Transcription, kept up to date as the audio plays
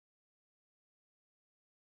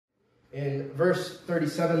In verse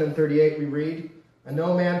 37 and 38 we read, "And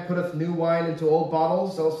no man putteth new wine into old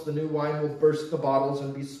bottles, else the new wine will burst the bottles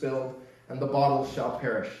and be spilled, and the bottles shall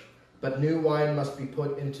perish. But new wine must be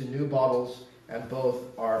put into new bottles, and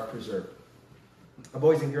both are preserved."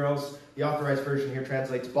 Boys and girls, the Authorized Version here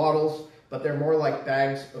translates bottles, but they're more like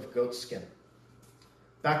bags of goat skin.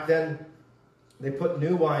 Back then, they put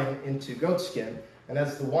new wine into goat skin, and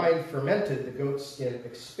as the wine fermented, the goat skin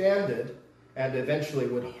expanded and eventually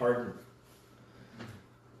would harden.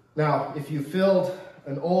 Now, if you filled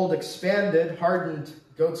an old, expanded, hardened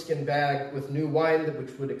goatskin bag with new wine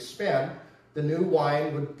which would expand, the new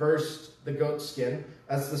wine would burst the goat skin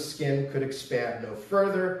as the skin could expand no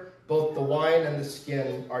further. Both the wine and the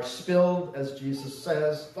skin are spilled, as Jesus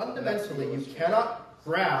says. Fundamentally, you cannot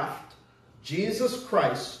graft Jesus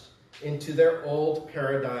Christ into their old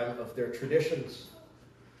paradigm of their traditions.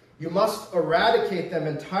 You must eradicate them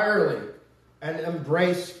entirely and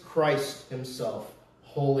embrace Christ himself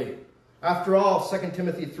wholly. After all, 2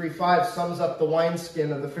 Timothy 3:5 sums up the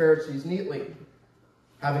wineskin of the Pharisees neatly,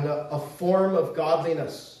 having a form of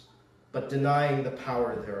godliness, but denying the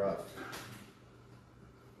power thereof.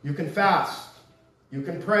 You can fast, you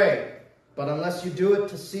can pray, but unless you do it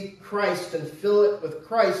to seek Christ and fill it with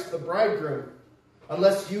Christ, the bridegroom,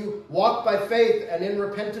 unless you walk by faith and in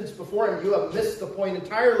repentance before him, you have missed the point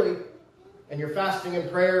entirely, and your fasting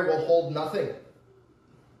and prayer will hold nothing.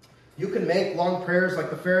 You can make long prayers like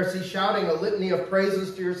the Pharisees, shouting a litany of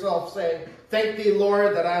praises to yourself, saying, "Thank thee,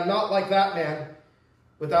 Lord, that I am not like that man,"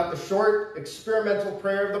 without the short, experimental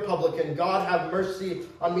prayer of the publican, "God have mercy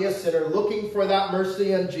on me, a sinner," looking for that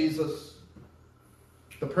mercy in Jesus.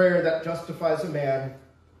 The prayer that justifies a man,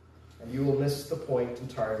 and you will miss the point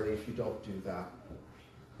entirely if you don't do that.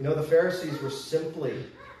 You know, the Pharisees were simply,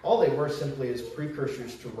 all they were simply is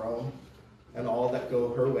precursors to Rome and all that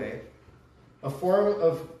go her way. A form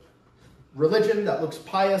of religion that looks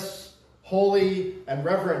pious, holy, and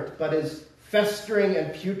reverent, but is festering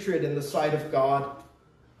and putrid in the sight of God.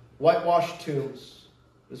 Whitewashed tombs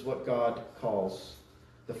is what God calls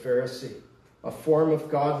the Pharisee. A form of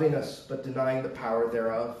godliness, but denying the power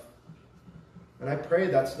thereof. And I pray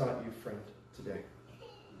that's not you, friend, today.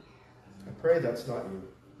 I pray that's not you.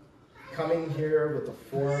 Coming here with a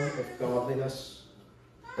form of godliness,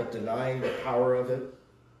 but denying the power of it.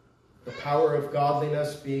 The power of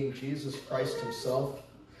godliness being Jesus Christ himself.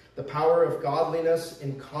 The power of godliness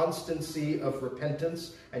in constancy of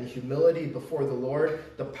repentance and humility before the Lord.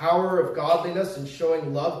 The power of godliness in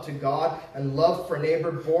showing love to God and love for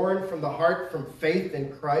neighbor, born from the heart from faith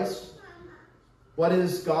in Christ. What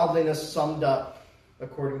is godliness summed up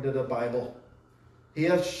according to the Bible? "He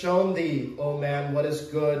hath shown thee, O man, what is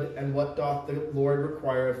good, and what doth the Lord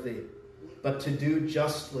require of thee, but to do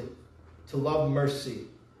justly, to love mercy,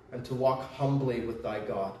 and to walk humbly with thy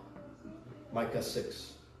God." Micah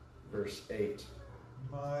 6, verse 8.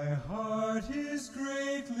 My heart is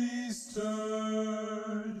greatly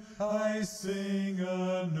stirred, I sing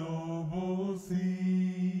a noble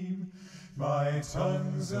theme, my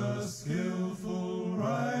tongue's a skillful